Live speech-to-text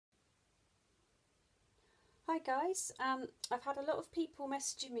Hi guys, I've had a lot of people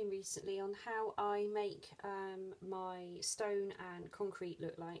messaging me recently on how I make my stone and concrete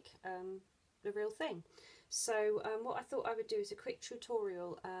look like the real thing. So what I thought I would do is a quick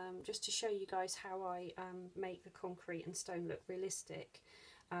tutorial just to show you guys how I make the concrete and stone look realistic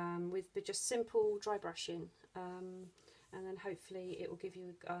with just simple dry brushing, and then hopefully it will give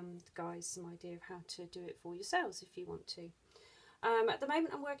you guys some idea of how to do it for yourselves if you want to. At the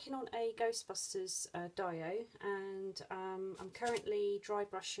moment I'm working on a Ghostbusters dio, and I'm currently dry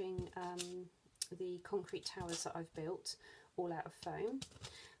brushing the concrete towers that I've built, all out of foam.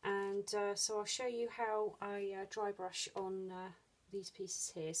 And so I'll show you how I dry brush on these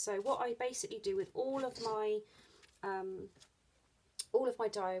pieces here. So what I basically do with all of my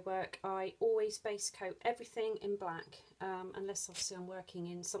dio work, I always base coat everything in black, unless obviously I'm working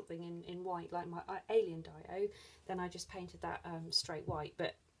in something in white like my alien dio, then I just painted that straight white,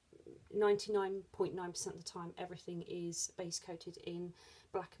 but 99.9% of the time everything is base coated in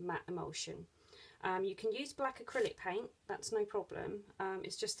black matte emulsion. You can use black acrylic paint, that's no problem.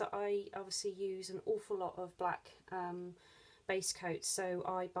 It's just that I obviously use an awful lot of black base coats, so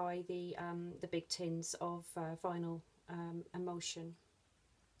I buy the big tins of vinyl emulsion,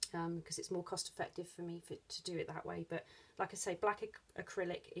 because it's more cost effective for me to do it that way. But like I say, black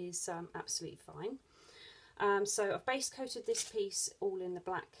acrylic is absolutely fine. So I've base coated this piece all in the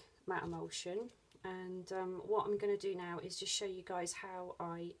black matte emulsion, and what I'm going to do now is just show you guys how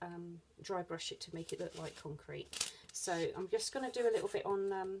I dry brush it to make it look like concrete. So I'm just going to do a little bit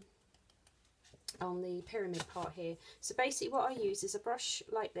on the pyramid part here. So basically what I use is a brush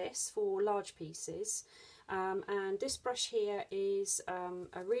like this for large pieces. And this brush here is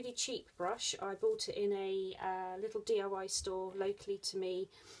a really cheap brush. I bought it in a little DIY store locally to me,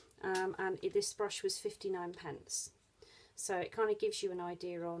 and this brush was 59p. So it kind of gives you an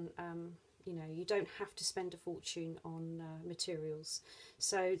idea on, you know, you don't have to spend a fortune on materials.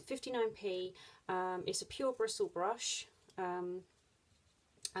 So 59p, it's a pure bristle brush, and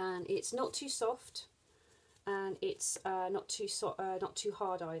it's not too soft. And it's not too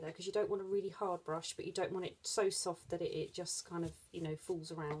hard either, because you don't want a really hard brush, but you don't want it so soft that it just kind of, you know,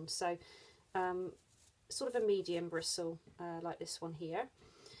 falls around. So sort of a medium bristle, like this one here.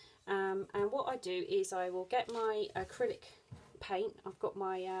 And what I do is I will get my acrylic paint. I've got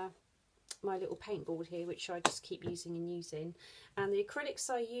my my little paintboard here, which I just keep using and using. And the acrylics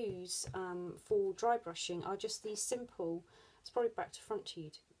I use for dry brushing are just these simple. It's probably back to front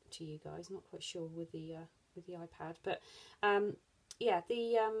to you guys. I'm not quite sure with the iPad, but yeah,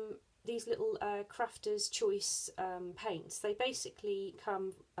 these little Crafter's Choice paints, they basically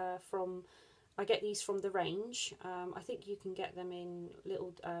come from, I get these from the range. I think you can get them in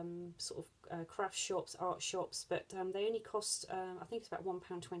little sort of craft shops, art shops, but they only cost, I think it's about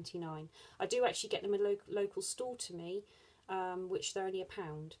 £1.29. I do actually get them in a local store to me, which they're only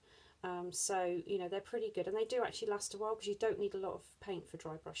 £1. So, you know, they're pretty good, and they do actually last a while, because you don't need a lot of paint for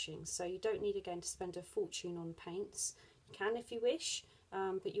dry brushing. So you don't need, again, to spend a fortune on paints. You can if you wish,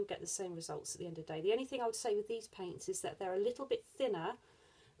 but you'll get the same results at the end of the day. The only thing I would say with these paints is that they're a little bit thinner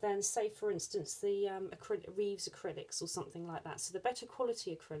than, say, for instance, the Reeves acrylics or something like that. So the better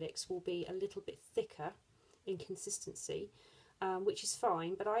quality acrylics will be a little bit thicker in consistency, which is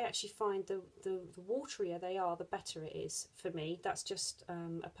fine, but I actually find the waterier they are, the better it is for me. That's just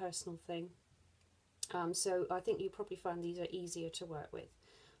a personal thing. So I think you probably find these are easier to work with.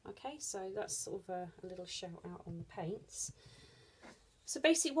 Okay, so that's sort of a little shout out on the paints. So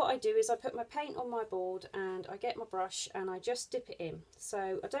basically what I do is I put my paint on my board, and I get my brush and I just dip it in.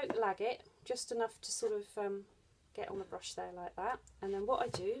 So I don't lag it, just enough to sort of get on the brush there like that. And then what I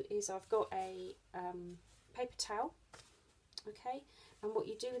do is I've got a paper towel. Okay, and what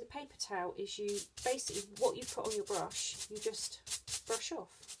you do with a paper towel is you basically, what you put on your brush, you just brush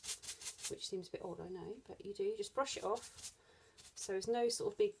off, which seems a bit odd, I know, but you do, you just brush it off, so there's no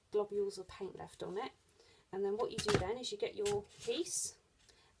sort of big globules of paint left on it. And then what you do then is you get your piece,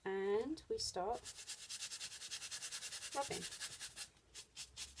 and we start rubbing.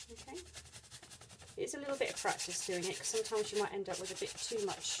 Okay, it's a little bit of practice doing it, because sometimes you might end up with a bit too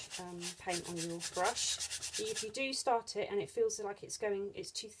much paint on your brush. If you do start it and it feels like it's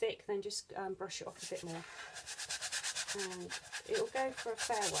too thick, then just brush it off a bit more, and it'll go for a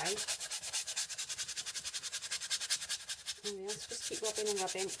fair way. There we are, so just keep rubbing and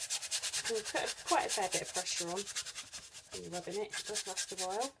rubbing. And you put quite a fair bit of pressure on when you're rubbing it. It does last a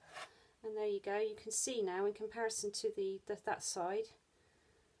while. And there you go. You can see now, in comparison to that side,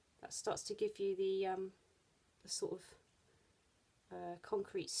 that starts to give you the sort of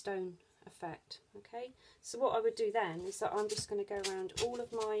concrete stone effect. Okay, so what I would do then is that I'm just going to go around all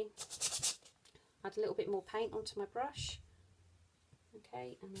of my add a little bit more paint onto my brush.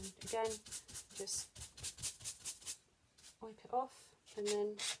 Okay, and then again, just wipe it off, and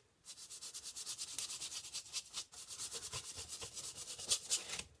then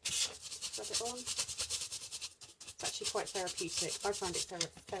rub it on. It's actually quite therapeutic. I find it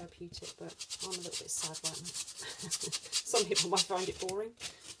therapeutic, but I'm a little bit sad right now. Some people might find it boring.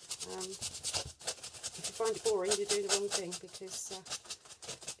 If you find it boring, you're doing the wrong thing, because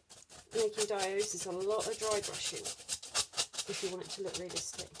making dios is a lot of dry brushing if you want it to look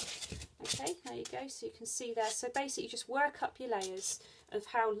realistic. Okay, there you go, so you can see there. So basically you just work up your layers of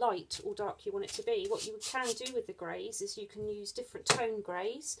how light or dark you want it to be. What you can do with the greys is you can use different tone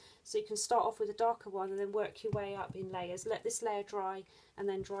greys. So you can start off with a darker one and then work your way up in layers. Let this layer dry and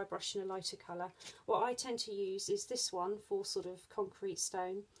then dry brush in a lighter colour. What I tend to use is this one for sort of concrete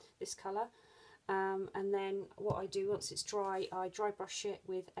stone, this colour. And then what I do once it's dry, I dry brush it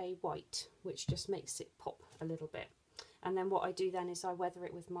with a white, which just makes it pop a little bit. And then what I do then is I weather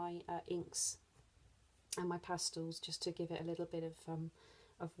it with my inks and my pastels, just to give it a little bit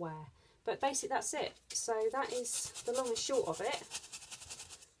of wear. But basically that's it. So that is the long and short of it.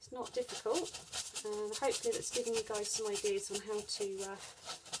 It's not difficult. Hopefully that's giving you guys some ideas on how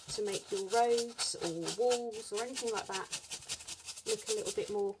to make your roads or walls or anything like that look a little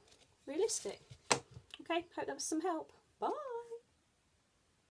bit more realistic. Okay, hope that was some help. Bye!